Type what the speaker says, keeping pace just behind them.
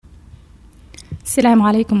Assalamu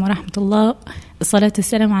alaikum wa rahmatullah. Salatu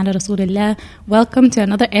salam ala Rasulillah. Welcome to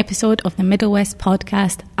another episode of the Middle West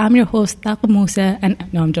podcast. I'm your host, Thaqib Musa.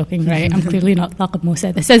 And no, I'm joking, right? I'm clearly not Thaqib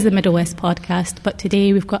Musa. This is the Middle West podcast. But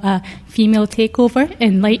today we've got a female takeover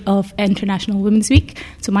in light of International Women's Week.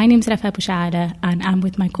 So my name's Rafa Bouchada and I'm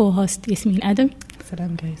with my co-host, Yasmin Adam.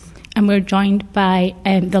 Salam, guys. And we're joined by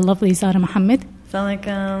the lovely Zara Mohamed.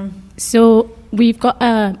 Assalamualaikum. So we've got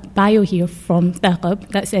a bio here from Thaqib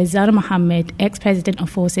that says Zara Mohamed, ex-president of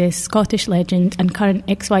Forces, Scottish legend and current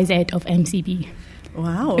XYZ of MCB.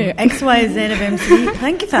 Wow, XYZ of MCB.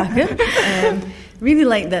 Thank you, Thaqib. Really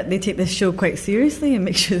like that they take this show quite seriously and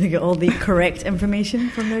make sure they get all the correct information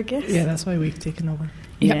from their guests. Yeah, that's why we've taken over.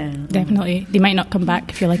 Yeah, definitely. They might not come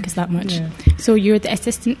back if you like us that much. Yeah. So you're the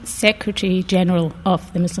Assistant Secretary General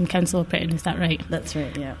of the Muslim Council of Britain, is that right? That's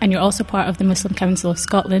right, yeah. And you're also part of the Muslim Council of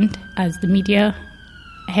Scotland as the media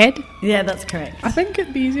head? Yeah, that's correct. I think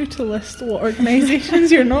it'd be easier to list what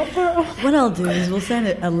organisations you're not part of. What I'll do is we'll send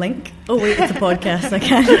a link. Oh wait, it's a podcast, I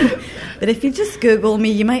can't. But if you just Google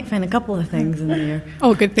me, you might find a couple of things in there.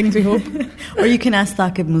 Oh, good things, we hope. Or you can ask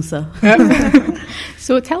Thaqib Musa.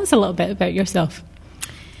 So tell us a little bit about yourself.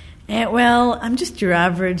 Well, I'm just your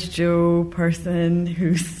average Joe person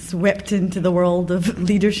who's swept into the world of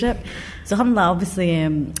leadership. So alhamdulillah, obviously,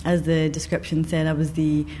 as the description said, I was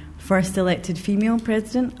the first elected female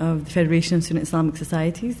president of the Federation of Student Islamic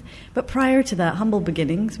Societies. But prior to that, humble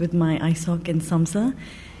beginnings with my ISOC in Samsa,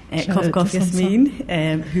 Kof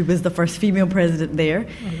Yasmin, who was the first female president there.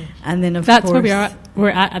 And then, of That's course... where we're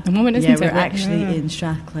at the moment, isn't it? Yeah, we're actually in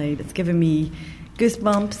Strathclyde. It's given me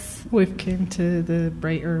goosebumps. We've came to the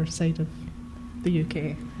brighter side of the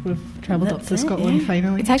UK. We've travelled up to Scotland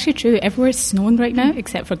finally. It's actually true. Everywhere's snowing right now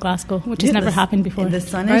except for Glasgow, which has never happened before. The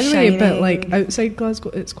sun By is the way, shining. but like outside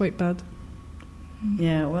Glasgow, it's quite bad.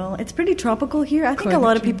 Yeah, well, it's pretty tropical here. I think a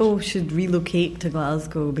lot of people should relocate to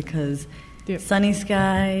Glasgow because sunny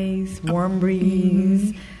skies, warm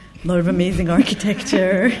breeze, a lot of amazing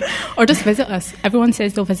architecture. Or just visit us. Everyone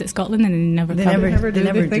says they'll visit Scotland and they never come. They never do.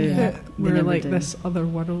 never They think do. that They we're never like do. this other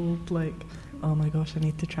world, like, oh my gosh, I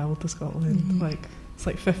need to travel to Scotland. Like, it's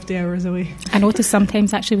like 50 hours away. I notice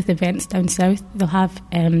sometimes actually with events down south, they'll have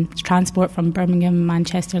transport from Birmingham,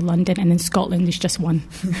 Manchester, London, and in Scotland there's just one.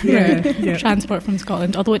 Yeah. Transport from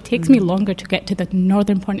Scotland. Although it takes me longer to get to the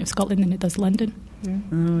northern point of Scotland than it does London. Yeah.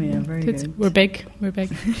 Oh, yeah, very good. We're big. We're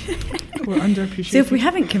underappreciated. So if we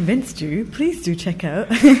haven't convinced you, please do check out.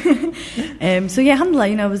 So yeah,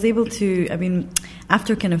 alhamdulillah, I was able to,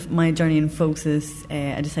 after kind of my journey in Forces,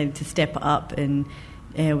 I decided to step up and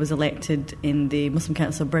was elected in the Muslim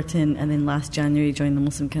Council of Britain, and then last January joined the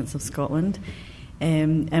Muslim Council of Scotland.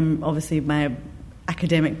 And obviously my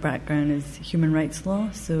academic background is human rights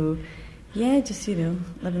law, so yeah, just,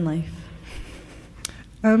 living life.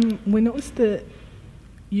 We noticed that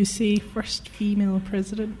you say first female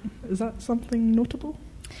president. Is that something notable?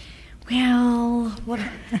 Well, what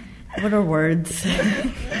are words?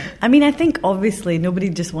 I think obviously nobody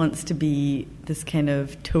just wants to be this kind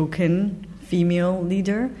of token female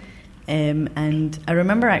leader. And I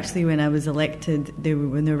remember actually when I was elected,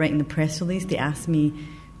 when they were writing the press release, they asked me,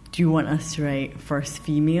 do you want us to write first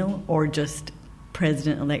female or just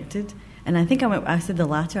president elected? And I think I said the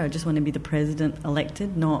latter. I just want to be the president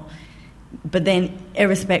elected, not... But then,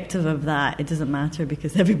 irrespective of that, it doesn't matter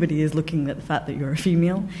because everybody is looking at the fact that you're a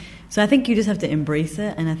female. So I think you just have to embrace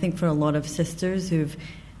it. And I think for a lot of sisters who've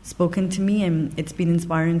spoken to me, it's been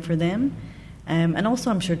inspiring for them. And also,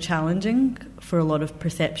 I'm sure, challenging for a lot of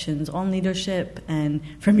perceptions on leadership. And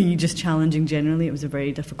for me, just challenging generally. It was a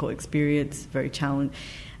very difficult experience, very challenging.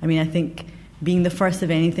 I think being the first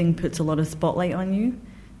of anything puts a lot of spotlight on you.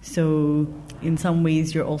 So in some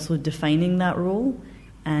ways, you're also defining that role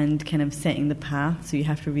and kind of setting the path. So you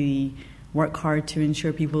have to really work hard to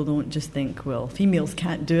ensure people don't just think, well, females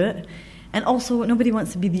can't do it. And also, nobody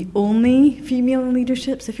wants to be the only female in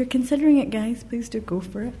leadership. So if you're considering it, guys, please do go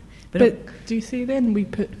for it. But do you say then we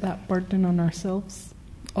put that burden on ourselves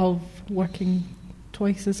of working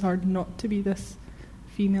twice as hard not to be this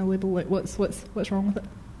female label? Like, what's wrong with it?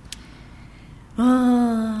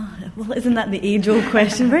 Well, isn't that the age-old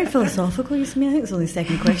question? Very philosophical, you see. I think it's only the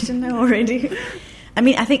second question now already.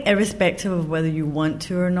 I think irrespective of whether you want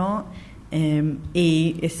to or not,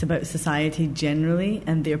 it's about society generally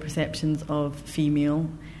and their perceptions of female.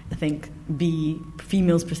 I think B,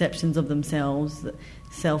 females' perceptions of themselves,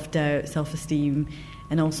 self-doubt, self-esteem,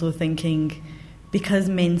 and also thinking, because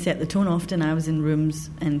men set the tone often, I was in rooms,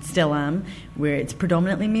 and still am, where it's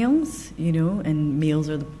predominantly males, and males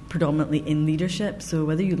are predominantly in leadership, so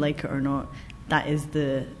whether you like it or not, that is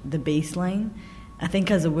the baseline. I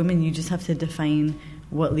think as a woman, you just have to define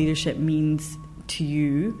what leadership means to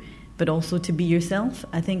you, but also to be yourself.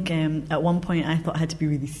 I think at one point I thought I had to be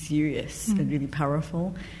really serious and really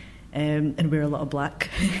powerful and wear a lot of black.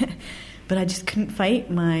 But I just couldn't fight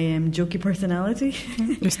my jokey personality.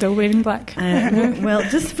 You're still wearing black? Well,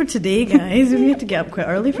 just for today, guys, we have to get up quite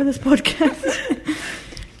early for this podcast.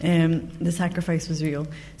 The sacrifice was real.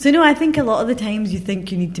 So, no, I think a lot of the times you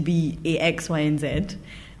think you need to be A, X, Y, and Z,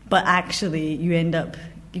 but actually you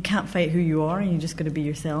can't fight who you are, and you just got to be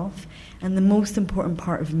yourself. And the most important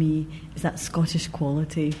part of me is that Scottish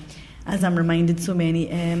quality. As I'm reminded so many,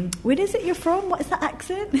 where is it you're from? What is that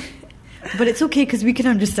accent? But it's okay because we can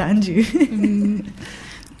understand you.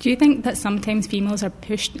 Do you think that sometimes females are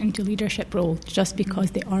pushed into leadership roles just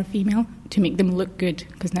because they are female to make them look good?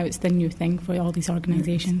 Because now it's the new thing for all these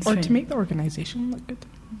organisations. Or to make the organisation look good.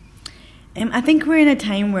 I think we're in a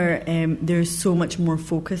time where there's so much more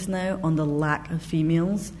focus now on the lack of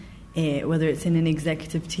females, whether it's in an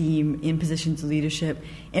executive team, in positions of leadership.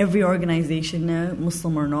 Every organisation now,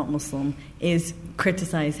 Muslim or not Muslim, is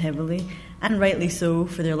criticised heavily, and rightly so,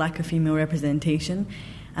 for their lack of female representation.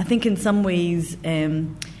 I think in some ways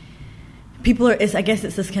people are, I guess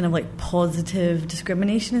it's this kind of like positive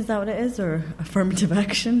discrimination, is that what it is, or affirmative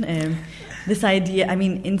action? This idea, I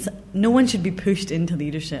mean, no one should be pushed into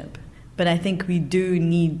leadership, but I think we do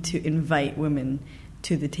need to invite women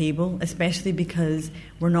to the table, especially because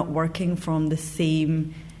we're not working from the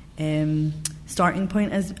same starting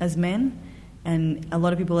point as men. And a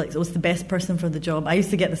lot of people are like, oh, it's the best person for the job. I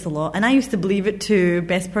used to get this a lot, and I used to believe it too,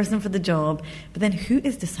 best person for the job. But then who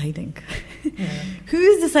is deciding? Yeah. Who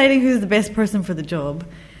is deciding who's the best person for the job?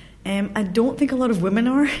 I don't think a lot of women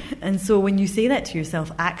are. And so when you say that to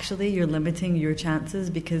yourself, actually you're limiting your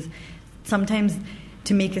chances, because sometimes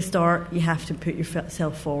to make a start, you have to put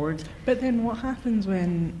yourself forward. But then what happens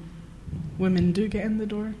when women do get in the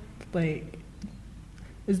door? Like,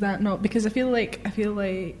 is that not, because I feel like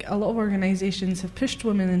a lot of organisations have pushed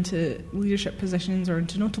women into leadership positions or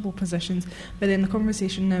into notable positions, but then the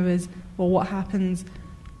conversation now is, well, what happens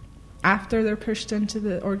after they're pushed into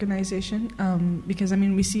the organisation? Because I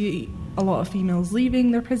mean, we see a lot of females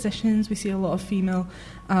leaving their positions. We see a lot of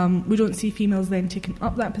we don't see females then taking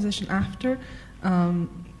up that position after.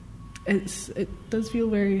 It does feel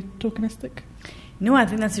very tokenistic. No, I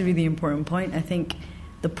think that's a really important point. I think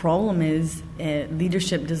the problem is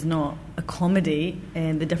leadership does not accommodate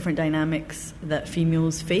the different dynamics that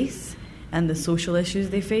females face and the social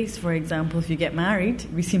issues they face. For example, if you get married,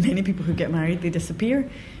 we see many people who get married, they disappear.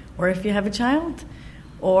 Or if you have a child,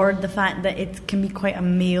 or the fact that it can be quite a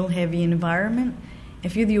male-heavy environment.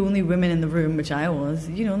 If you're the only woman in the room, which I was,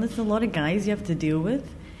 there's a lot of guys you have to deal with.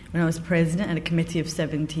 When I was president at a committee of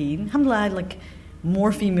 17, alhamdulillah, I had like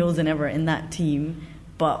more females than ever in that team.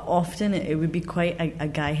 But often it would be quite a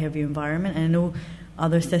guy-heavy environment. And I know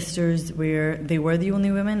other sisters where they were the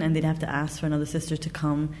only women and they'd have to ask for another sister to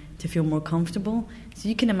come to feel more comfortable. So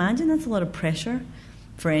you can imagine that's a lot of pressure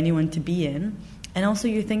for anyone to be in. And also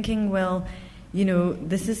you're thinking, well,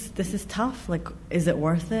 this is tough. Like, is it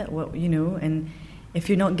worth it? And if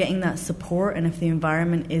you're not getting that support and if the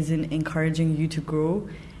environment isn't encouraging you to grow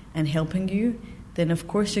and helping you, then of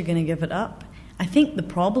course you're going to give it up. I think the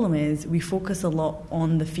problem is we focus a lot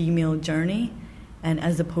on the female journey, and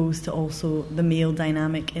as opposed to also the male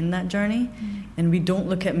dynamic in that journey. And we don't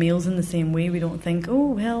look at males in the same way. We don't think, oh,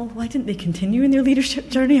 well, why didn't they continue in their leadership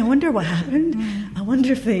journey? I wonder what happened. I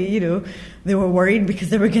wonder if they, they were worried because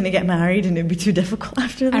they were going to get married and it'd be too difficult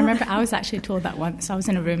after that. I remember I was actually told that once. I was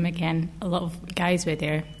in a room again, a lot of guys were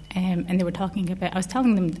there, and they were talking about, I was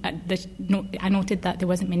telling them, I noted that there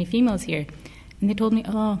wasn't many females here. And they told me,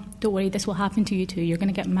 oh, don't worry, this will happen to you too. You're going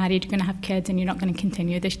to get married, you're going to have kids, and you're not going to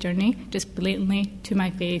continue this journey. Just blatantly to my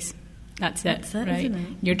face. That's it, right? Isn't it?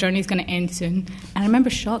 Your journey's going to end soon. And I remember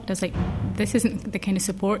shocked. I was like, this isn't the kind of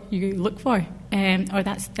support you look for. Or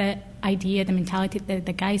that's the idea, the mentality that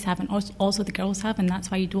the guys have and also the girls have, and that's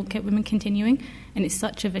why you don't get women continuing. And it's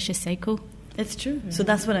such a vicious cycle. It's true. Mm-hmm. So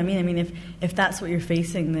that's what I mean. I mean, if that's what you're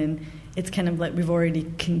facing, then it's kind of like we've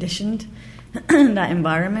already conditioned that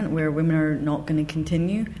environment where women are not going to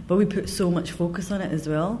continue, but we put so much focus on it as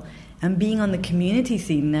well. And being on the community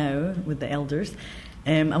scene now with the elders,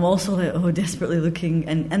 I'm also like, desperately looking,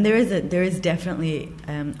 and there is definitely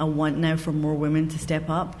a want now for more women to step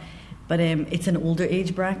up, but it's an older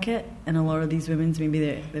age bracket, and a lot of these women,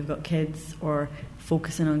 maybe they've got kids or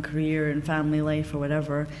focusing on career and family life or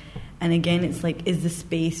whatever. And again, it's like, is the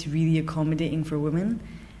space really accommodating for women?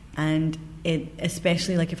 And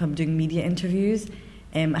especially like if I'm doing media interviews,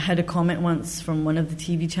 I had a comment once from one of the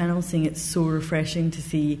TV channels saying it's so refreshing to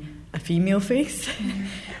see a female face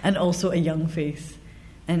and also a young face.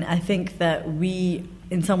 And I think that we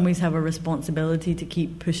in some ways have a responsibility to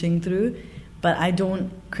keep pushing through. But I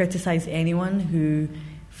don't criticize anyone who,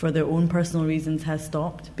 for their own personal reasons, has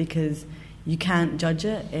stopped, because you can't judge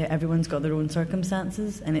it. Everyone's got their own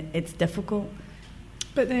circumstances, and it's difficult.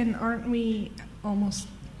 But then aren't we almost,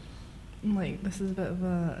 like, this is a bit of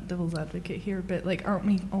a devil's advocate here, but like, aren't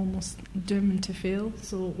we almost doomed to fail?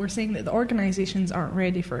 So we're saying that the organisations aren't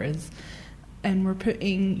ready for us, and we're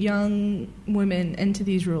putting young women into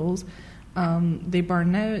these roles. They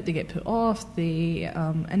burn out, they get put off,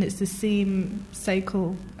 and it's the same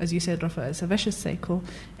cycle, as you said, Rafa. It's a vicious cycle,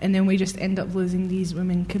 and then we just end up losing these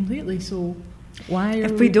women completely. So why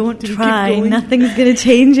if we don't try, nothing's going to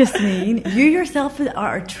change, Yasmin. You yourself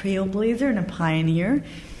are a trailblazer and a pioneer.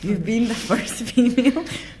 You've been the first female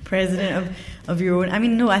president of your own. I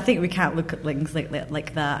mean, no, I think we can't look at things like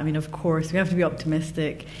that. I mean, of course, we have to be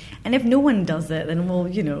optimistic. And if no one does it, then,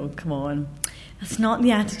 well, come on. That's not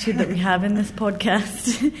the attitude that we have in this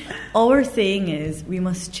podcast. All we're saying is we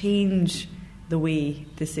must change the way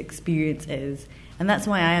this experience is. And that's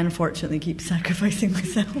why I unfortunately keep sacrificing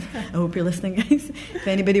myself. I hope you're listening, guys, if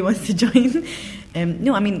anybody wants to join.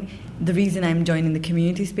 No, I mean, the reason I'm joining the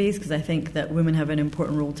community space, because I think that women have an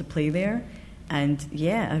important role to play there. And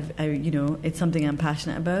yeah, it's something I'm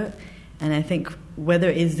passionate about. And I think whether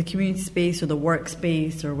it is the community space or the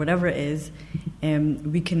workspace or whatever it is,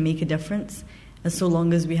 we can make a difference, as so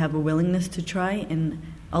long as we have a willingness to try. And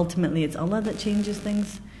ultimately it's Allah that changes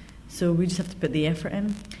things, so we just have to put the effort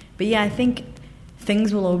in. But yeah, I think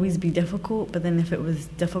things will always be difficult, but then if it was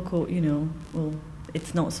difficult, well,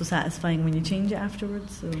 it's not so satisfying when you change it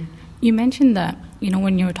afterwards. So you mentioned that,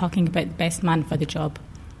 when you were talking about the best man for the job,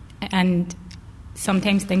 and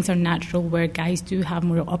sometimes things are natural where guys do have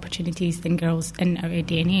more opportunities than girls in our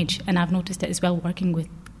day and age. And I've noticed it as well, working with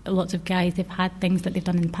lots of guys. They've had things that they've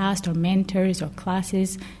done in the past, or mentors or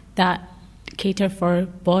classes that cater for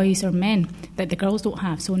boys or men that the girls don't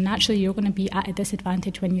have. So naturally you're going to be at a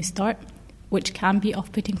disadvantage when you start, which can be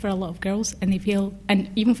off-putting for a lot of girls. And they feel,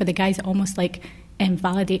 and even for the guys, it almost like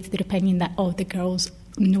validates their opinion that, the girls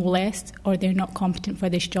know less, or they're not competent for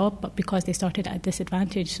this job, but because they started at a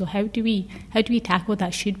disadvantage. So how do we tackle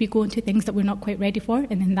that? Should we go into things that we're not quite ready for,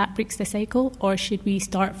 and then that breaks the cycle, or should we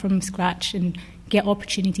start from scratch and get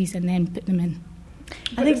opportunities and then put them in?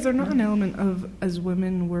 I think, is there not an element of, as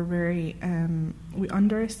women, we're very we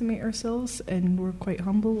underestimate ourselves and we're quite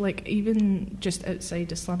humble? Like, even just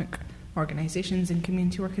outside Islamic organisations and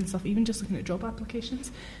community work and stuff, even just looking at job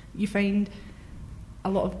applications, you find a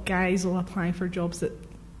lot of guys will apply for jobs that,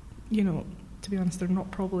 to be honest, they're not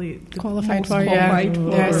probably qualified for. Yeah,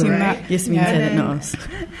 I've seen that. Yasmin said it, not us.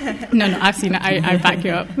 No, I've seen it. I back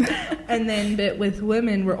you up. And then, but with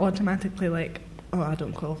women, we're automatically like, I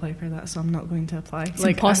don't qualify for that, so I'm not going to apply. It's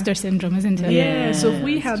like imposter syndrome, isn't it? Yeah, so if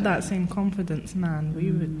we had that same confidence, man,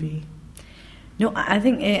 we would be. No, I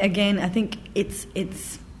think, I think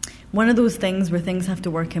it's one of those things where things have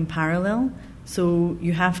to work in parallel. So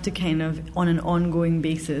you have to kind of, on an ongoing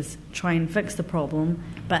basis, try and fix the problem,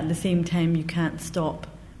 but at the same time you can't stop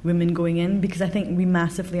women going in, because I think we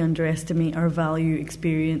massively underestimate our value,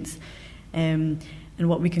 experience, and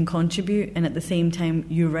what we can contribute. And at the same time,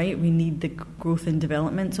 you're right, we need the growth and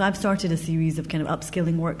development. So I've started a series of kind of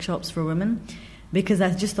upskilling workshops for women, because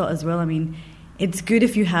I just thought as well, I mean, it's good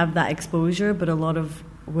if you have that exposure, but a lot of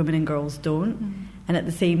women and girls don't. And at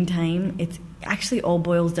the same time, it's actually all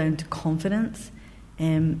boils down to confidence.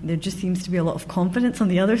 There just seems to be a lot of confidence on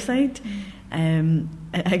the other side.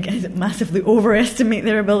 I guess massively overestimate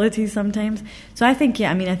their abilities sometimes. So I think,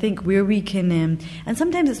 I think where we can, and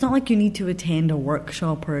sometimes it's not like you need to attend a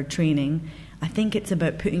workshop or a training. I think it's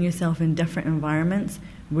about putting yourself in different environments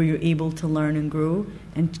where you're able to learn and grow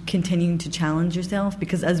and continuing to challenge yourself,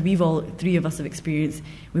 because as three of us have experienced,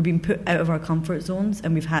 we've been put out of our comfort zones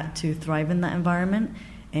and we've had to thrive in that environment,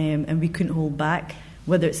 and we couldn't hold back,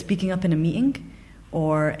 whether it's speaking up in a meeting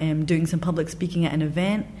or doing some public speaking at an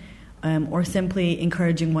event, or simply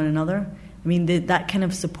encouraging one another. I mean, that kind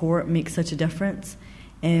of support makes such a difference,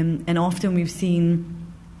 and often we've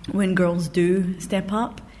seen when girls do step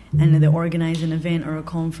up and they organise an event or a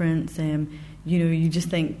conference, you just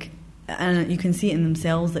think, and you can see it in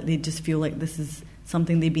themselves, that they just feel like this is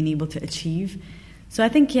something they've been able to achieve. So I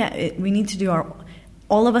think, we need to do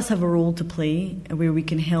all of us have a role to play where we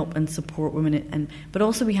can help and support women, but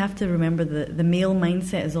also we have to remember that the male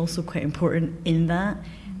mindset is also quite important in that.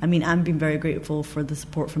 I mean, I've been very grateful for the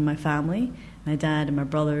support from my family, my dad and my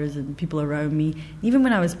brothers and people around me. Even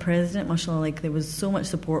when I was president, mashallah, there was so much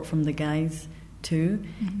support from the guys too.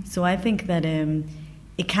 Mm-hmm. So I think that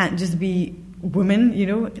it can't just be women, you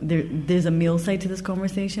know, there's a male side to this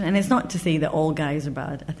conversation. And it's not to say that all guys are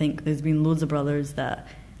bad. I think there's been loads of brothers that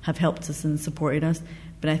have helped us and supported us.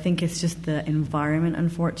 But I think it's just the environment,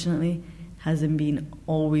 unfortunately, hasn't been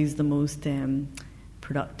always the most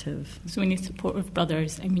productive. So we need supportive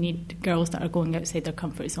brothers, and we need girls that are going outside their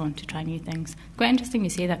comfort zone to try new things. Quite interesting you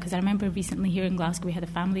say that, because I remember recently here in Glasgow we had a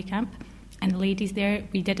family camp, and the ladies there,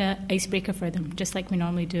 we did an icebreaker for them, just like we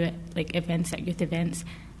normally do at like events, at youth events.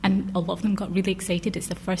 And a lot of them got really excited. It's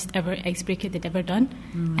the first ever icebreaker they'd ever done.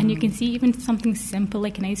 And you can see even something simple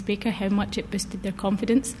like an icebreaker, how much it boosted their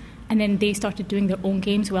confidence. And then they started doing their own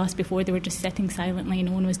games, whilst before they were just sitting silently,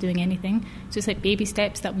 no one was doing anything. So it's like baby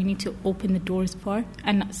steps that we need to open the doors for.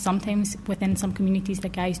 And sometimes within some communities, the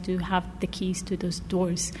guys do have the keys to those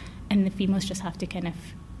doors, and the females just have to kind of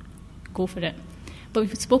go for it. But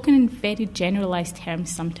we've spoken in very generalised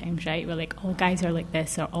terms sometimes, right? We're like, all guys are like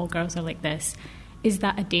this, or all girls are like this. Is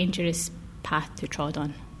that a dangerous path to trod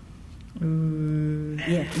on?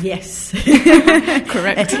 Yeah. Yes.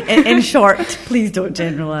 Correct. In short, please don't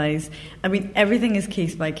generalise. I mean, everything is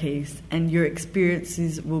case by case, and your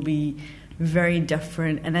experiences will be very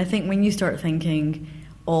different. And I think when you start thinking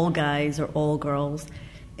all guys or all girls,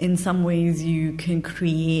 in some ways you can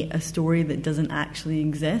create a story that doesn't actually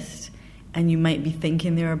exist, and you might be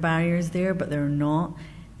thinking there are barriers there, but there are not.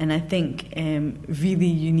 And I think really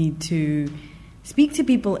you need to speak to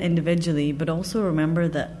people individually, but also remember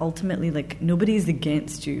that ultimately, like, nobody's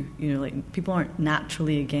against you. You know, like, people aren't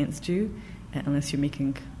naturally against you, unless you're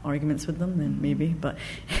making arguments with them, then maybe. But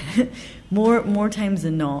more times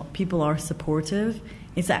than not, people are supportive.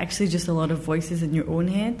 It's actually just a lot of voices in your own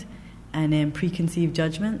head and preconceived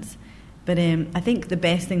judgments. But I think the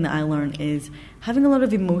best thing that I learned is having a lot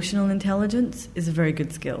of emotional intelligence is a very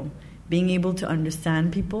good skill. Being able to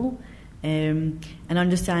understand people, and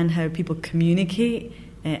understand how people communicate.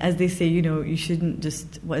 As they say, you know, you shouldn't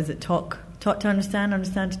just, talk to understand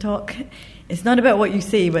to talk. It's not about what you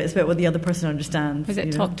say, but it's about what the other person understands. Is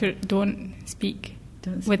it don't speak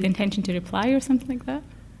with the intention to reply or something like that?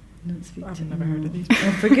 Don't speak. I've never heard of these.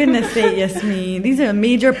 Oh, for goodness sake, Yasmin. These are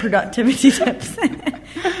major productivity tips.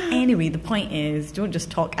 Anyway, the point is, don't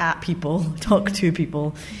just talk at people, talk to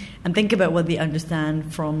people, and think about what they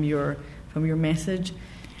understand from your message.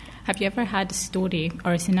 Have you ever had a story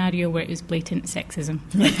or a scenario where it was blatant sexism?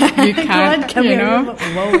 You can't, God, you know?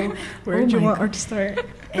 Whoa. Where do you want her to start?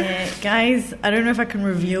 Guys, I don't know if I can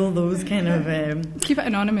reveal those kind of... Keep it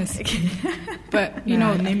anonymous. But, you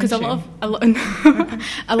know, name because and a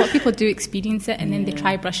lot of people do experience it, and then they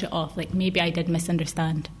try brush it off, like maybe I did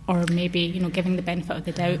misunderstand, or maybe, you know, giving the benefit of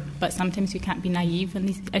the doubt. But sometimes we can't be naive on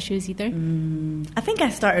these issues either. I think I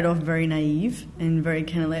started off very naive and very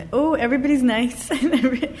kind of like, oh, everybody's nice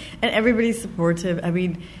and everybody's supportive. I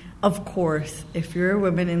mean, of course, if you're a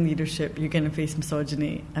woman in leadership, you're going to face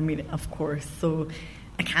misogyny. I mean, of course. So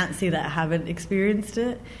I can't say that I haven't experienced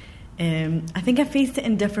it. I think I faced it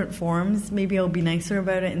in different forms. Maybe I'll be nicer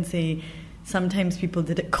about it and say sometimes people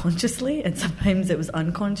did it consciously and sometimes it was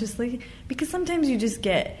unconsciously, because sometimes you just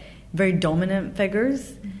get very dominant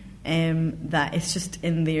figures that it's just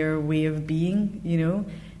in their way of being, you know,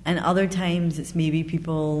 and other times it's maybe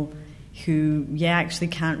people who actually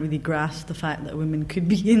can't really grasp the fact that women could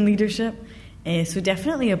be in leadership. So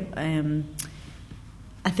definitely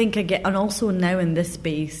I think I get, and also now in this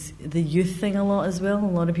space, the youth thing a lot as well. A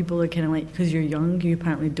lot of people are kind of like, because you're young, you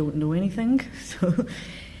apparently don't know anything. So,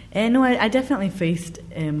 no, I definitely faced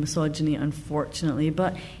misogyny, unfortunately,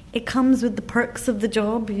 but it comes with the perks of the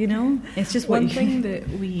job, you know. It's just one thing that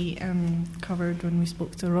we covered when we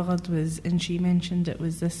spoke to Ragad was, and she mentioned it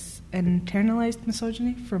was this internalised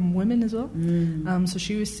misogyny from women as well. So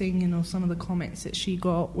she was saying, you know, some of the comments that she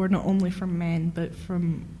got were not only from men but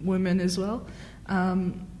from women as well.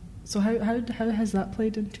 So how has that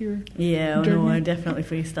played into your journey? No, I definitely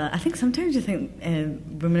faced that. I think sometimes you think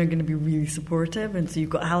women are going to be really supportive, and so you've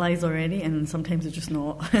got allies already, and sometimes they're just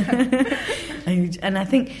not. And I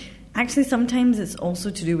think actually sometimes it's also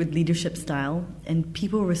to do with leadership style, and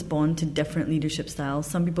people respond to different leadership styles.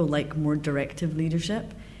 Some people like more directive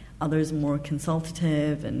leadership, others more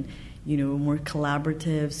consultative and, you know, more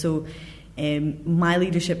collaborative. So my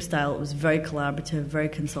leadership style was very collaborative, very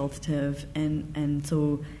consultative, and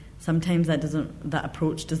so sometimes that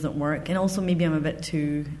approach doesn't work. And also maybe I'm a bit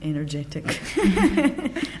too energetic.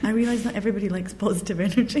 I realise not everybody likes positive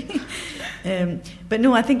energy. But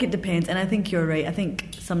no, I think it depends, and I think you're right. I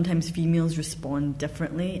think sometimes females respond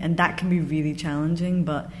differently, and that can be really challenging,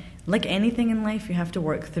 but like anything in life, you have to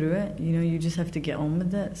work through it. You know, you just have to get on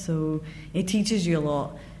with it. So it teaches you a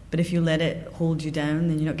lot. But if you let it hold you down,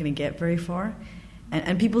 then you're not going to get very far.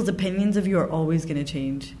 And people's opinions of you are always going to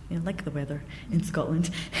change, like the weather in Scotland.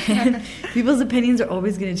 People's opinions are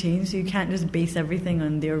always going to change, so you can't just base everything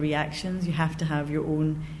on their reactions. You have to have your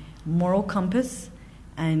own moral compass,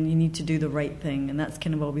 and you need to do the right thing, and that's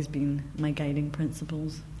kind of always been my guiding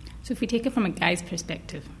principles. So if we take it from a guy's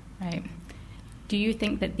perspective, right, do you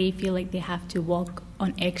think that they feel like they have to walk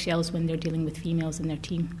on eggshells when they're dealing with females in their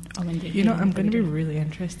team? Or when they're I'm going to be really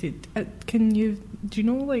interested. Do you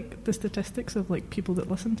know, like, the statistics of, like, people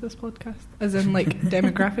that listen to this podcast? As in, like,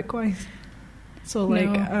 demographic-wise? So, like,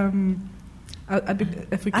 No. I'd be,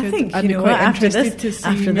 if we could, I think, I'd be quite after interested this, to see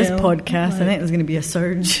after this male, podcast, like, I think there's going to be a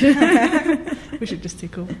surge. we should just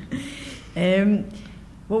take over.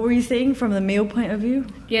 What were you saying from the male point of view?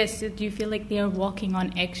 Yes, so do you feel like they are walking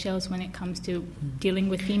on eggshells when it comes to dealing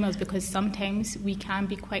with females? Because sometimes we can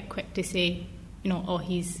be quite quick to say, oh,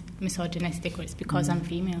 he's misogynistic, or it's because I'm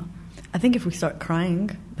female. I think if we start crying,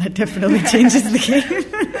 that definitely changes the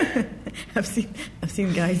game. I've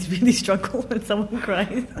seen guys really struggle when someone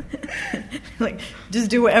cries. Like, just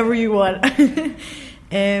do whatever you want.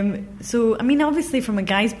 So, I mean, obviously, from a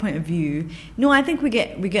guy's point of view, no, I think we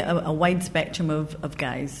get a wide spectrum of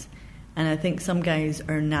guys, and I think some guys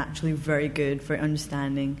are naturally very good, very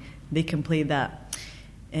understanding. They can play that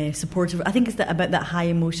supportive. I think it's about that high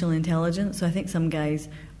emotional intelligence. So I think some guys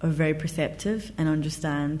are very perceptive and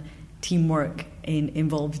understand teamwork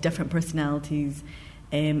involves different personalities,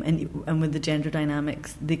 and with the gender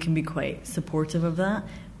dynamics, they can be quite supportive of that.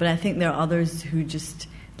 But I think there are others who just,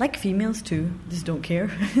 like females too, just don't care.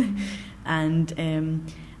 And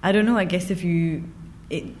I don't know, I guess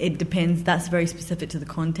it depends. That's very specific to the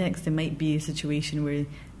context. There might be a situation where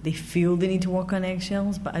they feel they need to walk on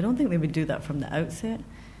eggshells, but I don't think they would do that from the outset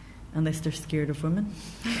unless they're scared of women.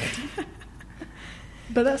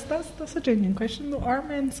 But that's a genuine question, though. Are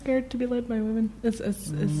men scared to be led by women?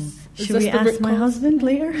 Should we ask my husband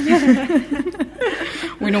later?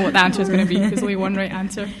 We know what the answer is going to be. There's only one right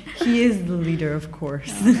answer. He is the leader, of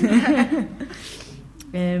course.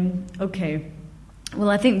 Okay. Well,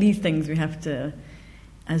 I think these things we have to,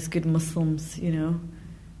 as good Muslims,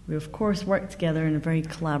 we of course work together in a very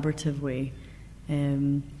collaborative way.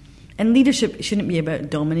 And leadership shouldn't be about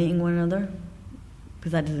dominating one another,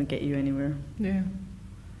 because that doesn't get you anywhere. Yeah.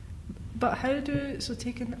 But so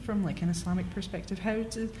taking it from like an Islamic perspective, how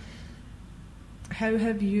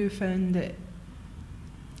have you found it?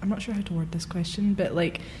 I'm not sure how to word this question, but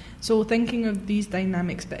like, so thinking of these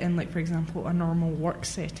dynamics, but in, like, for example, a normal work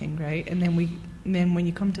setting, right? And then when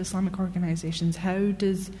you come to Islamic organisations, how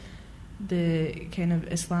does the kind of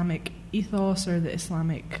Islamic ethos or the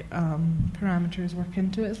Islamic parameters work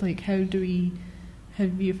into it? It's like, how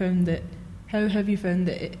have you found that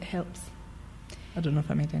it helps? I don't know if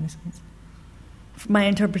that made any sense. My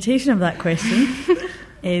interpretation of that question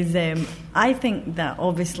is, I think that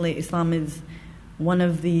obviously Islam is one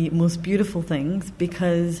of the most beautiful things,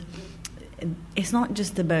 because it's not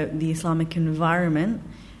just about the Islamic environment,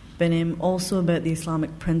 but also about the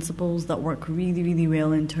Islamic principles that work really, really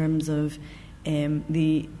well in terms of So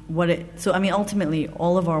I mean, ultimately,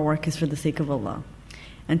 all of our work is for the sake of Allah,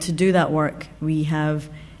 and to do that work, we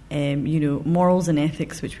have morals and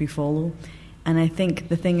ethics which we follow. And I think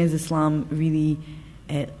the thing is, Islam really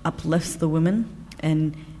uplifts the woman.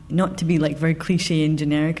 And not to be like very cliche and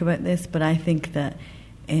generic about this, but I think that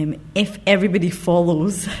if everybody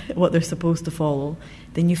follows what they're supposed to follow,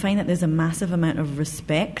 then you find that there's a massive amount of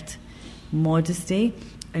respect, modesty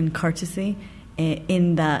and courtesy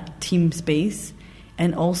in that team space.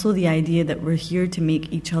 And also the idea that we're here to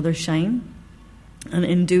make each other shine. And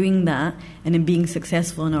in doing that, and in being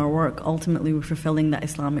successful in our work, ultimately we're fulfilling that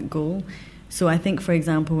Islamic goal. So I think, for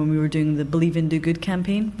example, when we were doing the Believe and Do Good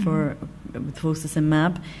campaign with Hostess and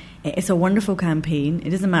MAB, it's a wonderful campaign. It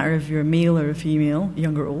doesn't matter if you're a male or a female,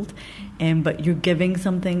 young or old, but you're giving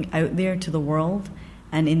something out there to the world,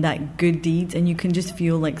 and in that good deeds, and you can just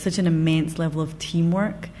feel like such an immense level of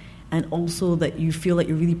teamwork, and also that you feel like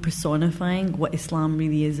you're really personifying what Islam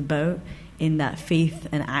really is about in that faith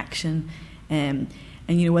and action. And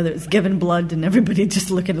whether it's giving blood and everybody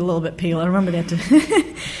just looking a little bit pale. I remember they had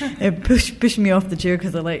to push me off the chair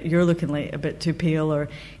because they're like, you're looking like a bit too pale, or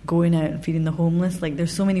going out and feeding the homeless. Like,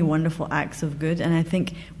 there's so many wonderful acts of good. And I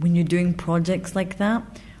think when you're doing projects like that,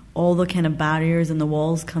 all the kind of barriers and the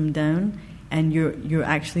walls come down, and you're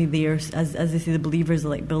actually there, as they say, the believers are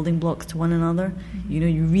like building blocks to one another. Mm-hmm.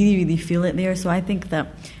 You really, really feel it there. So I think that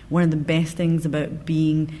one of the best things about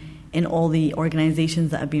being in all the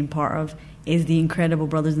organisations that I've been part of is the incredible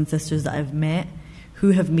brothers and sisters that I've met, who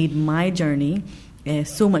have made my journey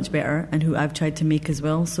so much better, and who I've tried to make as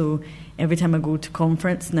well. So every time I go to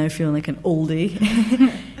conference, now feeling like an oldie,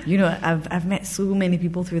 you know, I've met so many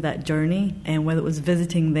people through that journey, and whether it was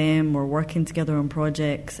visiting them or working together on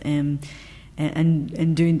projects and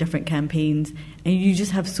doing different campaigns, and you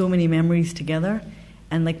just have so many memories together.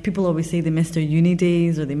 And like people always say, they miss their uni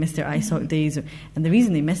days or they miss their ISOC days, and the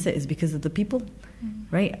reason they miss it is because of the people,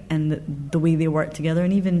 right? And the way they work together.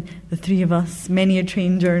 And even the three of us, many a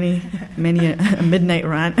train journey, many a midnight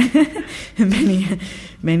rant,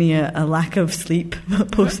 many a lack of sleep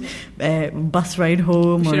post bus ride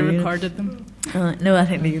home. Should have recorded them. No, I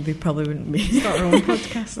think they probably wouldn't be. Start our own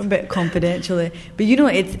podcast. A bit confidential. But you know,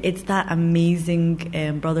 it's that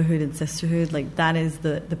amazing brotherhood and sisterhood. Like that is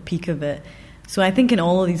the peak of it. So I think in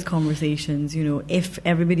all of these conversations, you know, if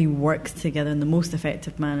everybody works together in the most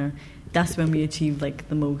effective manner, that's when we achieve like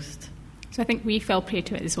the most. So I think we fell prey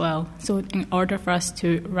to it as well. So in order for us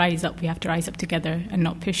to rise up, we have to rise up together and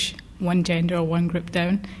not push one gender or one group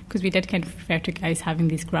down, because we did kind of refer to guys having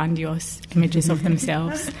these grandiose images of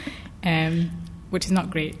themselves, which is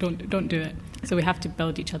not great. Don't do it. So we have to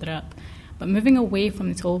build each other up. But moving away from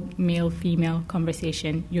this whole male-female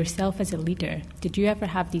conversation, yourself as a leader, did you ever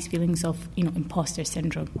have these feelings of, you know, imposter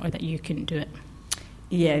syndrome, or that you couldn't do it?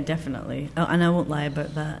 Yeah, definitely. Oh, and I won't lie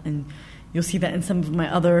about that. And you'll see that in some of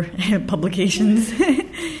my other publications.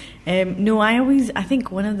 No, I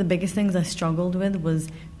think one of the biggest things I struggled with was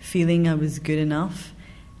feeling I was good enough,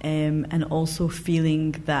 and also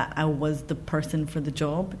feeling that I was the person for the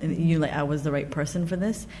job, and you know, like I was the right person for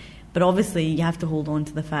this. But obviously, you have to hold on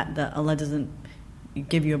to the fact that Allah doesn't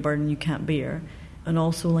give you a burden you can't bear. And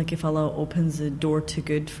also, like, if Allah opens a door to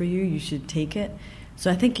good for you, you should take it. So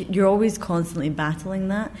I think you're always constantly battling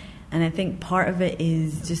that. And I think part of it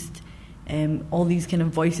is just all these kind of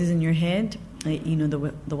voices in your head, like, you know,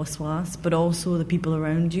 the waswas, but also the people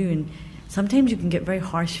around you. And sometimes you can get very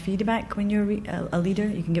harsh feedback when you're a leader.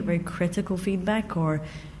 You can get very critical feedback, or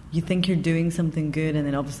you think you're doing something good, and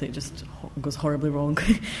then obviously it just goes horribly wrong.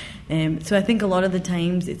 So I think a lot of the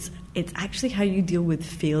times it's actually how you deal with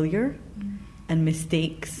failure and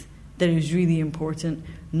mistakes that is really important,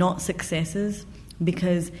 not successes.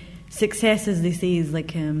 Because success, as they say, is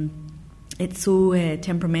like it's so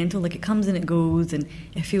temperamental. Like it comes and it goes, and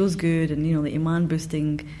it feels good, and you know, the iman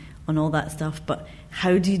boosting and all that stuff. But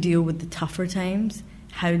how do you deal with the tougher times?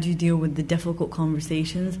 How do you deal with the difficult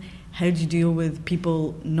conversations? How do you deal with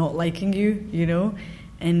people not liking you, you know?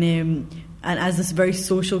 And as this very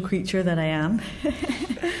social creature that I am,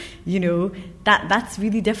 you know, that's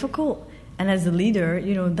really difficult. And as a leader,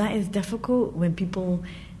 you know, that is difficult when people,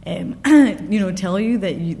 you know, tell you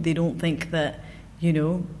that they don't think that, you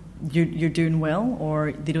know, you're doing well,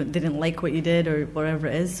 or they didn't like what you did, or whatever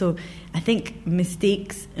it is. So I think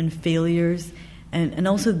mistakes and failures, and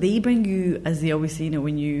also they bring you, as they always say, you know,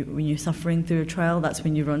 when you're suffering through a trial, that's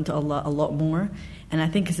when you run to Allah a lot more. And I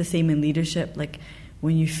think it's the same in leadership. Like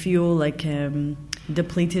when you feel like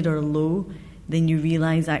depleted or low, then you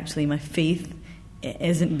realise actually my faith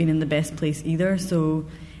isn't been in the best place either. So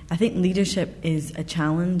I think leadership is a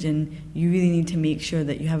challenge, and you really need to make sure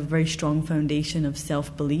that you have a very strong foundation of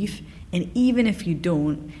self-belief. And even if you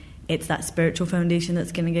don't, it's that spiritual foundation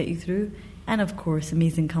that's going to get you through. And of course,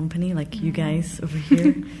 amazing company like you guys over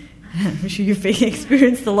here. I'm sure you've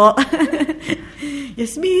experienced a lot.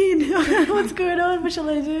 Yasmin, what's going on? What shall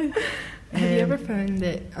I do? Have you ever found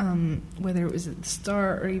that, whether it was at the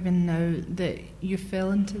start or even now, that you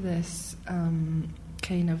fell into this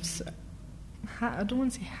kind of, I don't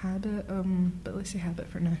want to say habit, but let's say habit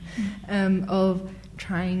for now, of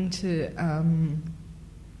trying to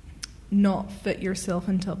not fit yourself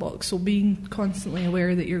into a box? So being constantly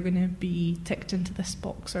aware that you're going to be ticked into this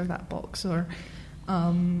box or that box, or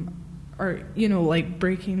you know, like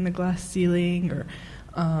breaking the glass ceiling, or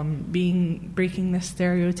breaking this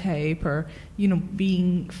stereotype, or you know,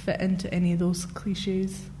 being fit into any of those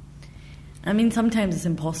cliches. I mean, sometimes it's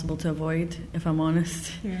impossible to avoid, if I'm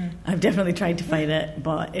honest. Yeah. I've definitely tried to fight it,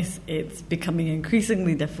 but it's becoming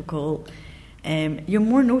increasingly difficult. You're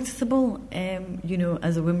more noticeable, you know,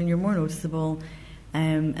 as a woman, you're more noticeable.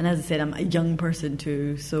 And as I said, I'm a young person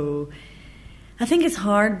too, so I think it's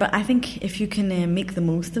hard, but I think if you can make the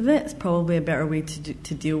most of it, it's probably a better way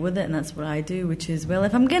to deal with it, and that's what I do, which is, well,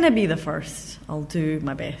 if I'm going to be the first, I'll do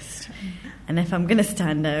my best. And if I'm going to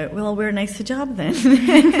stand out, well, I'll wear a nice hijab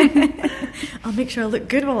then. I'll make sure I look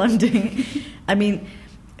good while I'm doing it. I mean,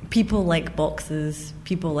 people like boxes,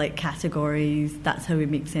 people like categories, that's how we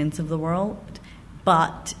make sense of the world.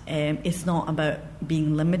 But it's not about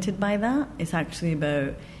being limited by that. It's actually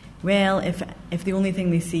about, well, if the only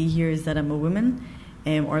thing they see here is that I'm a woman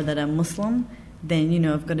or that I'm Muslim, then, you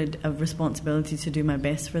know, I've got a responsibility to do my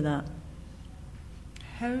best for that.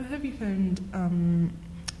 How have you found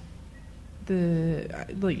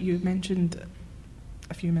like you mentioned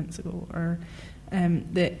a few minutes ago, or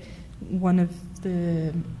that one of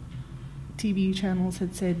the TV channels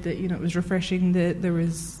had said that, you know, it was refreshing that there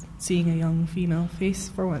was seeing a young female face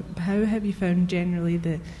for one. How have you found generally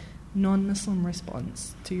the non-Muslim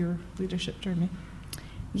response to your leadership journey?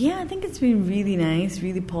 Yeah, I think it's been really nice,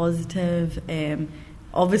 really positive.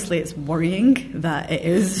 Obviously, it's worrying that it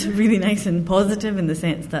is really nice and positive in the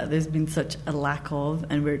sense that there's been such a lack of,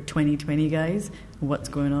 and we're 2020 guys, what's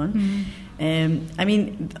going on? I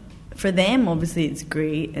mean, for them, obviously, it's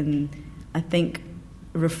great, and I think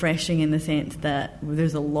refreshing in the sense that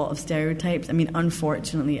there's a lot of stereotypes. I mean,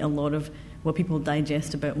 unfortunately, a lot of what people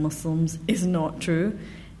digest about Muslims is not true.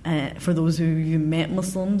 For those who you met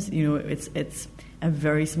Muslims, you know, it's a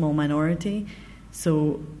very small minority.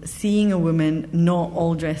 So seeing a woman not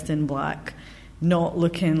all dressed in black, not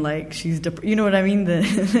looking like she's, you know what I mean,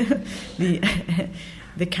 the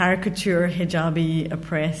caricature hijabi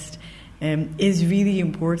oppressed is really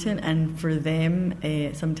important, and for them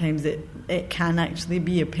sometimes it can actually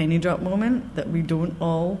be a penny drop moment that we don't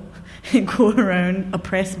all go around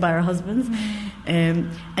oppressed by our husbands.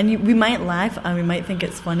 We might laugh and we might think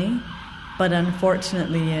it's funny, but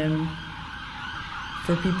unfortunately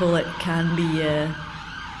for people it can be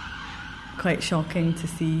quite shocking to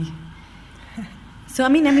see. So I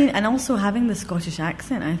mean, and also having the Scottish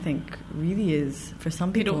accent, I think, really is, for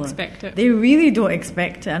some people, they don't expect it. They really don't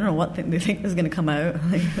expect it. I don't know what they think is going to come out,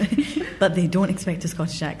 but they don't expect a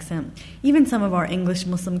Scottish accent. Even some of our English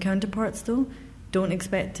Muslim counterparts, though, don't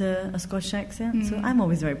expect a Scottish accent. So I'm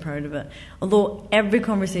always very proud of it. Although every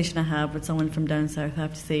conversation I have with someone from down south, I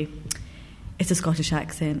have to say, it's a Scottish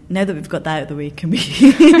accent. Now that we've got that out of the way, can we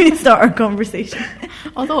start our conversation?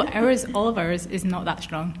 Although all of ours is not that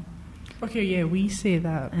strong. Okay, yeah, we say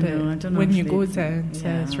that, but I don't know when you if go down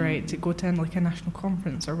south, right, to go to like a national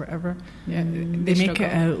conference or whatever, they make struggle.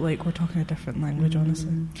 it out like we're talking a different language,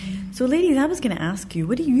 honestly. So, ladies, I was going to ask you,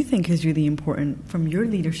 what do you think is really important from your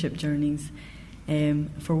leadership journeys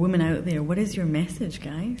for women out there? What is your message,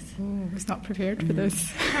 guys? Oh, I was not prepared for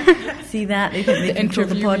this. See that? They think they control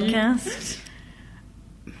the podcast.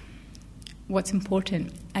 What's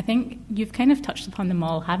important? I think you've kind of touched upon them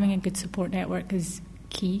all. Having a good support network is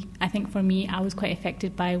key. I think for me, I was quite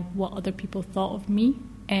affected by what other people thought of me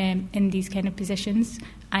in these kind of positions,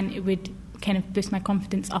 and it would kind of boost my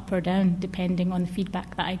confidence up or down depending on the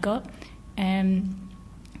feedback that I got.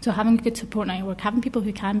 So having a good support network, having people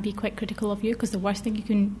who can be quite critical of you, because the worst thing you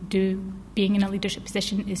can do being in a leadership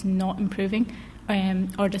position is not improving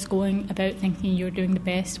or just going about thinking you're doing the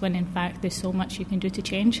best when in fact there's so much you can do to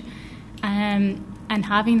change. And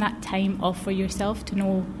having that time off for yourself to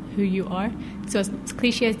know who you are. So as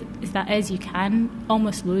cliche as that is, you can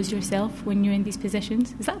almost lose yourself when you're in these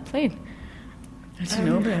positions. Is that a plane? I don't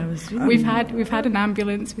know, but I was. We've had an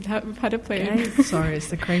ambulance. We've had a plane. Sorry, it's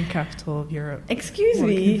the crime capital of Europe. Excuse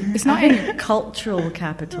me. It's not in cultural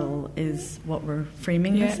capital is what we're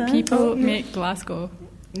framing this as. People make Glasgow.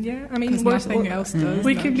 Yeah, I mean, nothing else does.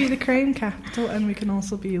 We could be the crime capital, and we can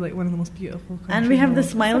also be like one of the most beautiful countries. And we have the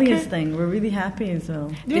smiliest thing. We're really happy as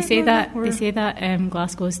well. They say that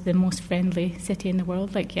Glasgow is the most friendly city in the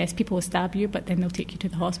world. Like, yes, people will stab you, but then they'll take you to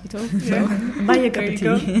the hospital. So. Buy a cup of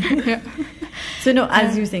tea. Yeah. So no,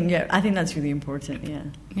 as you think, I think that's really important.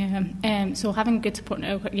 Yeah. So having a good support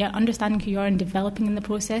network, understanding who you are and developing in the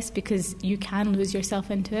process, because you can lose yourself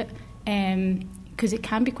into it. Because it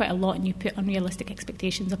can be quite a lot and you put unrealistic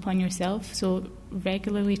expectations upon yourself. So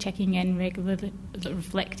regularly checking in, regularly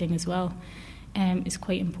reflecting as well is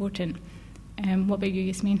quite important. What about you,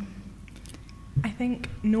 Yasmin? I think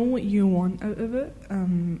know what you want out of it,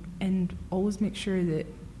 and always make sure that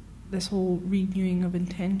this whole renewing of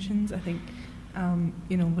intentions, I think,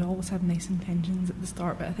 we always have nice intentions at the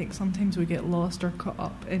start, but I think sometimes we get lost or caught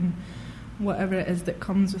up in whatever it is that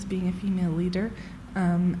comes with being a female leader,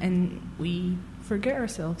 and we forget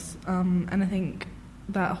ourselves, and I think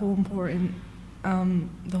that whole important,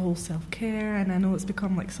 the whole self-care, and I know it's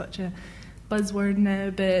become like such a buzzword now,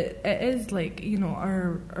 but it is like,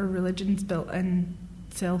 our religion's built in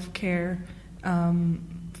self-care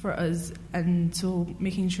for us, and so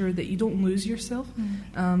making sure that you don't lose yourself,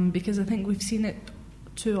 because I think we've seen it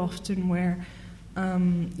too often where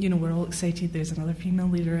we're all excited there's another female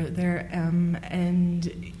leader out there,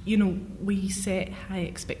 and we set high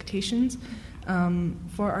expectations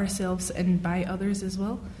for ourselves and by others as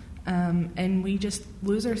well, and we just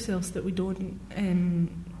lose ourselves that we don't,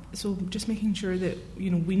 so just making sure that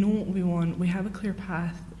we know what we want, we have a clear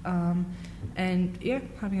path, and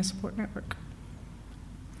having a support network.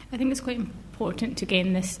 I think it's quite important to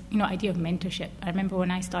gain this idea of mentorship. I remember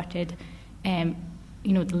when I started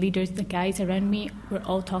you know, the leaders, the guys around me were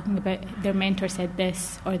all talking about their mentor said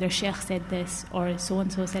this, or their sheikh said this, or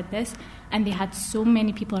so-and-so said this. And they had so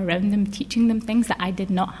many people around them teaching them things that I did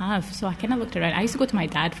not have. So I kind of looked around. I used to go to my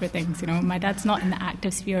dad for things, you know. My dad's not in the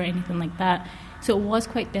active sphere or anything like that. So it was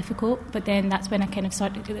quite difficult. But then that's when I kind of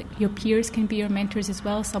started to, like, your peers can be your mentors as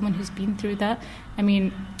well, someone who's been through that. I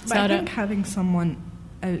mean, but Zara, I think having someone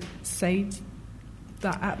outside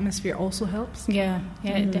that atmosphere also helps. Yeah,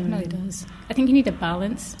 it definitely does. I think you need a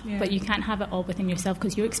balance, but you can't have it all within yourself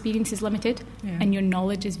because your experience is limited and your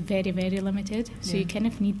knowledge is very, very limited. So you kind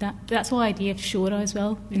of need that. That's the whole idea of shura as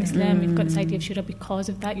well. In Islam, we've got this idea of shura because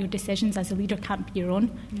of that. Your decisions as a leader can't be your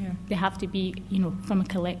own. Yeah. They have to be, you know, from a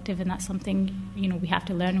collective, and that's something, you know, we have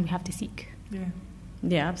to learn and we have to seek.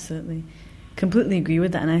 Yeah, absolutely. Completely agree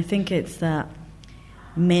with that. And I think it's that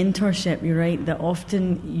mentorship, you're right, that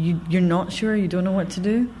often you're not sure, you don't know what to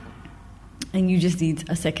do, and you just need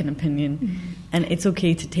a second opinion. And it's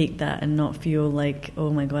okay to take that and not feel like, oh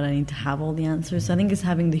my god, I need to have all the answers. So I think it's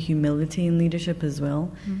having the humility in leadership as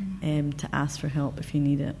well, to ask for help if you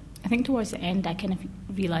need it. I think towards the end I kind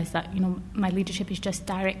of realised that, you know, my leadership is just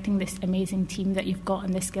directing this amazing team that you've got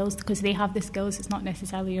and the skills, because they have the skills, it's not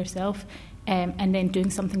necessarily yourself, and then doing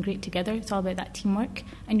something great together. It's all about that teamwork,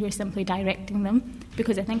 and you're simply directing them.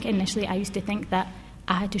 Because I think initially I used to think that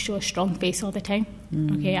I had to show a strong face all the time.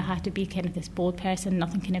 Okay, I had to be kind of this bold person,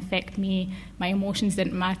 nothing can affect me, my emotions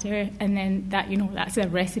didn't matter, and then that, you know, that's a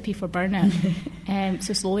recipe for burnout.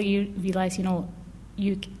 So slowly you realise, you know,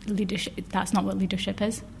 leadership, that's not what leadership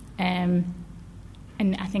is. And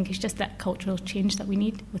I think it's just that cultural change that we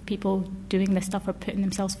need with people doing this stuff or putting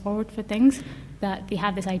themselves forward for things, that they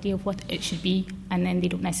have this idea of what it should be, and then they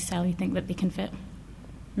don't necessarily think that they can fit.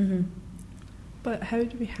 But how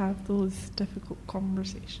do we have those difficult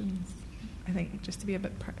conversations? I think just to be a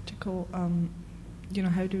bit practical, you know,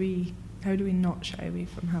 how do we not shy away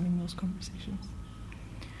from having those conversations?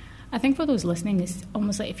 I think for those listening, it's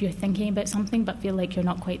almost like if you're thinking about something but feel like you're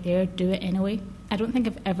not quite there, do it anyway. I don't think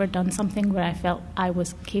I've ever done something where I felt I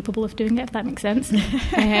was capable of doing it, if that makes sense.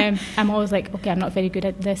 I'm always like, okay, I'm not very good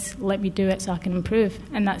at this, let me do it so I can improve.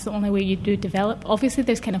 And that's the only way you do develop. Obviously,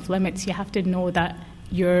 there's kind of limits. You have to know that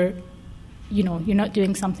you're not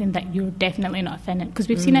doing something that you're definitely not a fit in. Because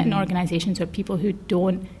we've seen it in organisations where people who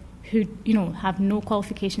you know, have no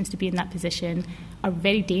qualifications to be in that position are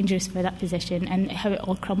very dangerous for that position, and how it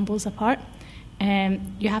all crumbles apart.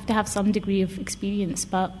 You have to have some degree of experience,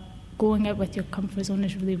 but going out with your comfort zone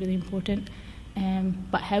is really, really important.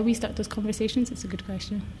 But how we start those conversations, it's a good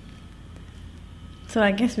question. So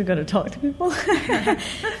I guess we've got to talk to people.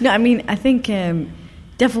 No, I mean, I think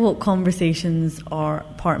difficult conversations are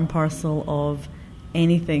part and parcel of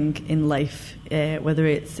anything in life, whether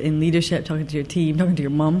it's in leadership, talking to your team, talking to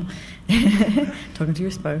your mum, talking to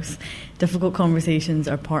your spouse. Difficult conversations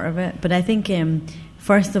are part of it. But I think,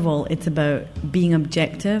 first of all, it's about being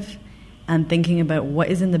objective and thinking about what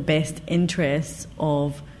is in the best interests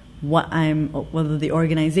of whether the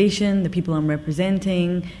organisation, the people I'm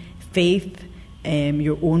representing, faith,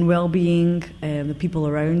 your own well-being, the people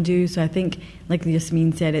around you. So I think, like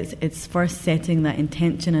Yasmin said, it's first setting that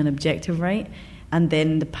intention and objective right, and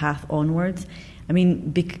then the path onwards. I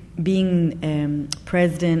mean, being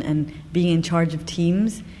president and being in charge of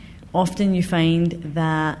teams, often you find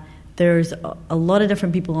that there's a lot of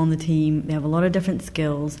different people on the team, they have a lot of different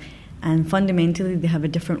skills, and fundamentally they have a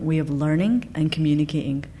different way of learning and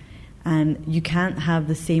communicating. And you can't have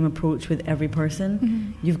the same approach with every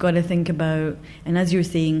person. You've got to think about, and as you were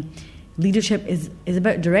saying, leadership is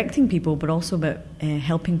about directing people, but also about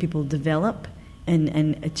helping people develop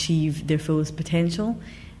and achieve their fullest potential.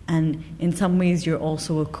 And in some ways you're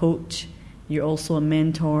also a coach, you're also a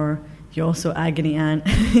mentor, you're also agony aunt.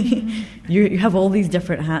 You have all these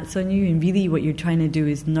different hats on you, and really what you're trying to do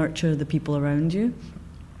is nurture the people around you,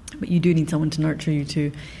 but you do need someone to nurture you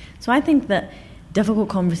too. So I think that difficult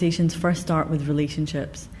conversations first start with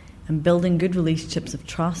relationships and building good relationships of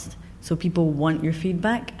trust, so people want your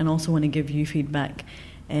feedback and also want to give you feedback.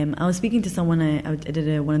 I was speaking to someone, I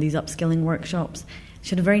did one of these upskilling workshops.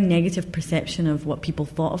 She had a very negative perception of what people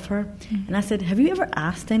thought of her. And I said, have you ever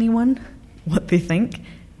asked anyone what they think?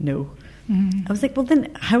 No. I was like, well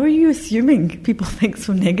then, how are you assuming people think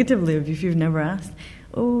so negatively of you if you've never asked?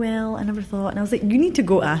 Oh, well, I never thought. And I was like, you need to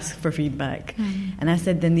go ask for feedback. And I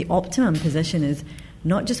said, then the optimum position is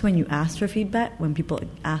not just when you ask for feedback, when people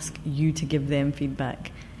ask you to give them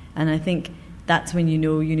feedback. And I think that's when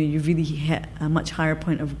you've really hit a much higher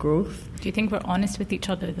point of growth. Do you think we're honest with each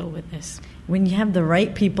other, though, with this? When you have the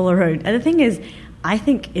right people around. And the thing is, I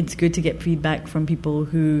think it's good to get feedback from people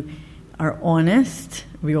who are honest.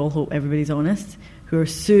 We all hope everybody's honest. Who are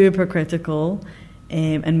super critical,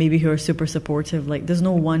 and maybe who are super supportive. Like, there's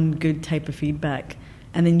no one good type of feedback.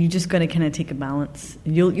 And then you just got to kind of take a balance.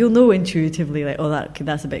 You'll know intuitively, like, oh,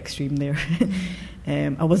 that's a bit extreme there.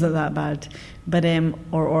 I wasn't that bad, but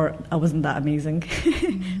or I wasn't that amazing,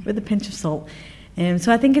 with a pinch of salt.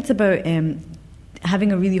 So I think it's about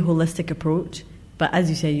having a really holistic approach. But as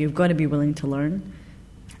you say, you've got to be willing to learn.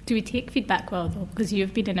 Do we take feedback well, though? Because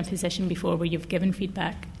you've been in a position before where you've given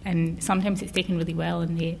feedback, and sometimes it's taken really well,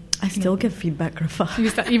 and I still give feedback,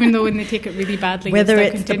 Rafa. Even though when they take it really badly. Whether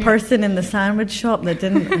it's continue. The person in the sandwich shop that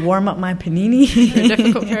didn't warm up my panini. You're a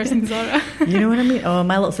difficult person, Zara. You know what I mean? Oh,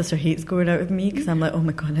 my little sister hates going out with me because I'm like, oh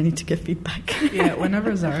my God, I need to give feedback. Yeah,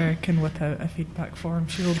 whenever Zara can whip out a feedback form,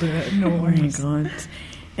 she'll do it. No worries. Oh my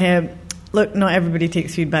God. Look, not everybody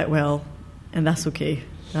takes feedback well, and that's okay.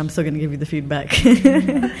 I'm still going to give you the feedback.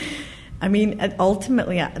 I mean,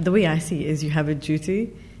 ultimately, the way I see it is you have a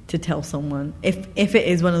duty to tell someone. If it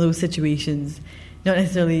is one of those situations, not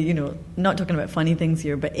necessarily, not talking about funny things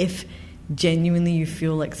here, but if genuinely you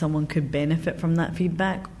feel like someone could benefit from that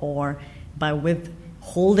feedback, or by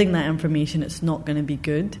withholding that information it's not going to be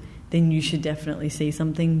good, then you should definitely say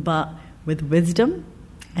something, but with wisdom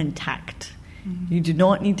and tact. Mm-hmm. You do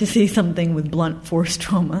not need to say something with blunt force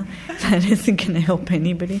trauma. That isn't going to help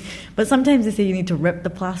anybody. But sometimes they say you need to rip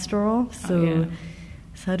the plaster off. So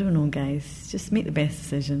I don't know, guys. Just make the best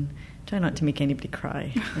decision. Try not to make anybody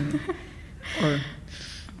cry.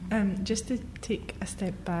 Just to take a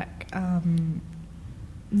step back,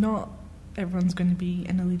 not everyone's going to be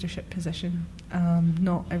in a leadership position.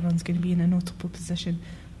 Not everyone's going to be in a notable position.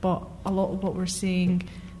 But a lot of what we're saying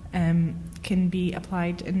can be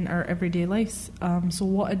applied in our everyday lives. So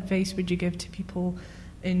what advice would you give to people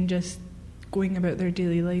in just going about their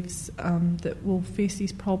daily lives that will face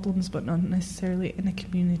these problems, but not necessarily in a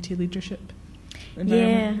community leadership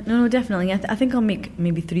environment? Yeah, no, definitely. I think I'll make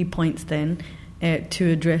maybe 3 points then to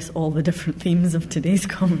address all the different themes of today's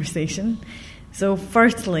conversation. So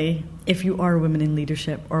firstly, if you are a woman in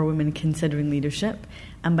leadership or a woman considering leadership,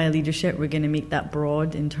 and by leadership we're going to make that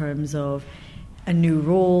broad in terms of a new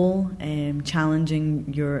role,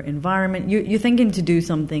 challenging your environment. You're thinking to do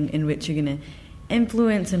something in which you're going to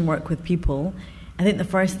influence and work with people. I think the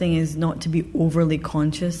first thing is not to be overly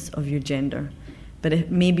conscious of your gender. But if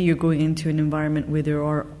maybe you're going into an environment where there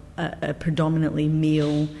are a predominantly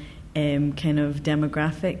male kind of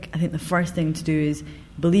demographic, I think the first thing to do is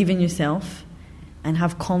believe in yourself and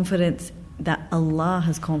have confidence that Allah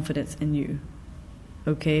has confidence in you.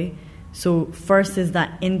 Okay? So first is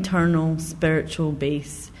that internal spiritual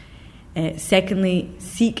base. Secondly,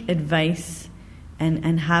 seek advice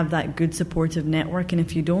and have that good supportive network. And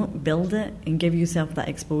if you don't, build it and give yourself that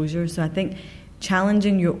exposure. So I think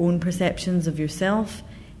challenging your own perceptions of yourself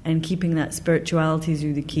and keeping that spirituality is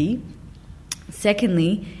really key.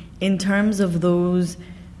 Secondly, in terms of those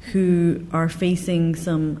who are facing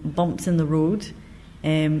some bumps in the road,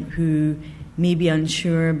 who may be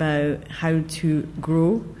unsure about how to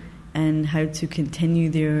grow and how to continue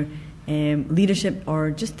their leadership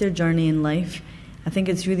or just their journey in life, I think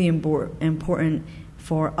it's really important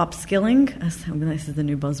for upskilling. This is the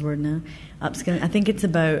new buzzword now. Upskilling. I think it's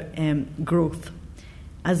about growth.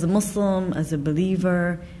 As a Muslim, as a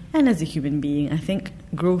believer, and as a human being, I think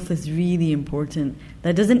growth is really important.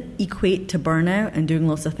 That doesn't equate to burnout and doing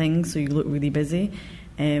lots of things so you look really busy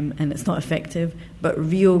and it's not effective, but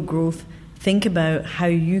real growth. Think about how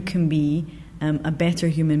you can be a better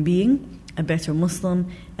human being, a better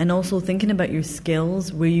Muslim, and also thinking about your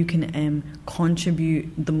skills, where you can contribute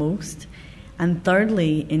the most. And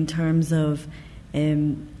thirdly, in terms of,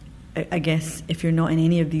 I guess, if you're not in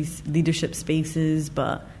any of these leadership spaces,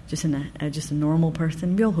 but just a normal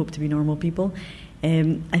person, we all hope to be normal people.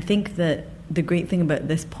 I think that the great thing about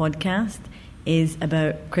this podcast is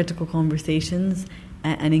about critical conversations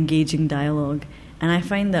and engaging dialogue. And I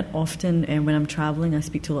find that often when I'm travelling, I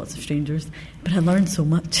speak to lots of strangers, but I learn so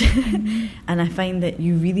much. Mm-hmm. And I find that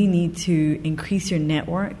you really need to increase your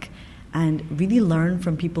network and really learn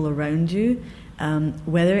from people around you,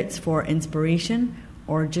 whether it's for inspiration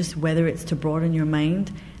or just whether it's to broaden your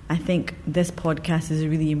mind. I think this podcast is a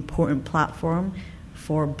really important platform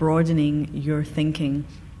for broadening your thinking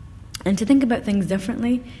and to think about things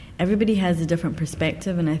differently. Everybody has a different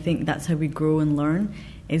perspective, and I think that's how we grow and learn,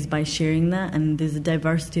 is by sharing that. And there's a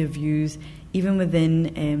diversity of views even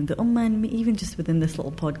within the Ummah, and even just within this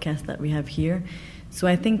little podcast that we have here. So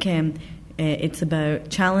I think it's about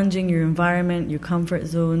challenging your environment, your comfort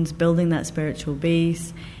zones, building that spiritual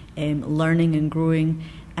base, learning and growing,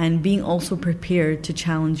 and being also prepared to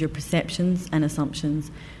challenge your perceptions and assumptions.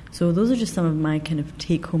 So those are just some of my kind of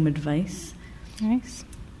take-home advice. Nice.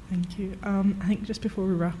 Thank you. I think just before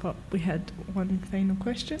we wrap up, we had one final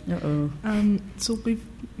question. So we've,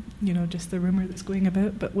 just the rumour that's going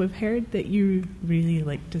about, but we've heard that you really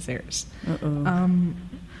like desserts.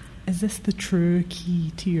 Is this the true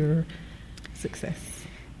key to your success?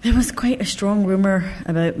 There was quite a strong rumour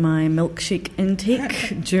about my milkshake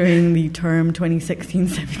intake during the term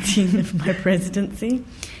 2016-17 of my presidency.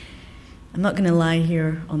 I'm not going to lie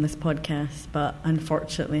here on this podcast, but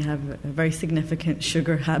unfortunately I have a very significant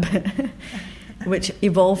sugar habit, which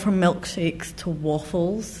evolved from milkshakes to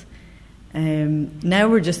waffles. Now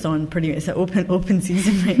we're just on it's an open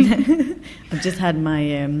season right now. I've just had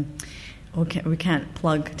my, we can't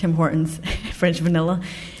plug Tim Hortons French vanilla.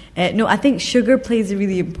 No, I think sugar plays a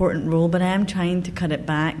really important role, but I am trying to cut it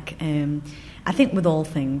back. I think with all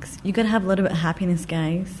things, you got to have a little bit of happiness,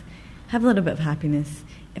 guys. Have a little bit of happiness.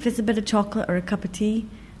 If it's a bit of chocolate or a cup of tea,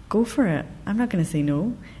 go for it. I'm not going to say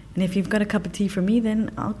no. And if you've got a cup of tea for me, then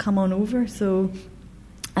I'll come on over. So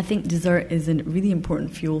I think dessert is a really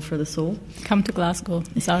important fuel for the soul. Come to Glasgow.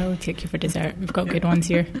 Zara will take you for dessert. We've got good ones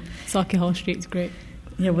here. Sauchiehall Street's great.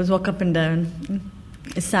 Yeah, we'll walk up and down.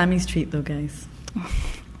 It's Sammy's treat though, guys.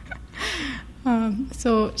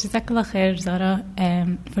 So Jazakallah khair, Zara,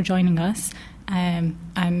 for joining us. And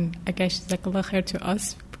I guess Jazakallah khair to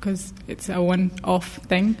us, because it's a one-off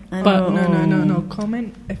thing. But no.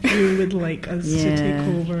 Comment if you would like us to take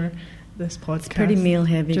over this podcast. It's pretty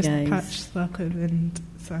male-heavy, just guys. Just patch Thaqib and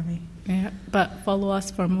Sammy. Yeah, but follow us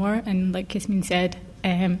for more. And like Yasmin said,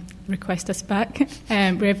 request us back.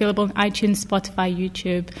 We're available on iTunes, Spotify,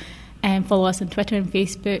 YouTube. Follow us on Twitter and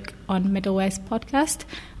Facebook on Middle West Podcast,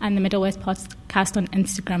 and the Middle West Podcast on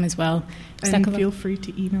Instagram as well. And feel free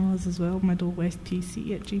to email us as well,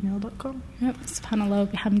 middlewesttc@gmail.com. Yep. سبحان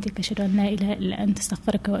وبحمدك أشهد أن لا إله إلا أنت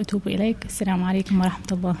أستغفرك وأتوب إليك. السلام عليكم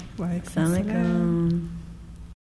ورحمة الله. وعليكم السلام.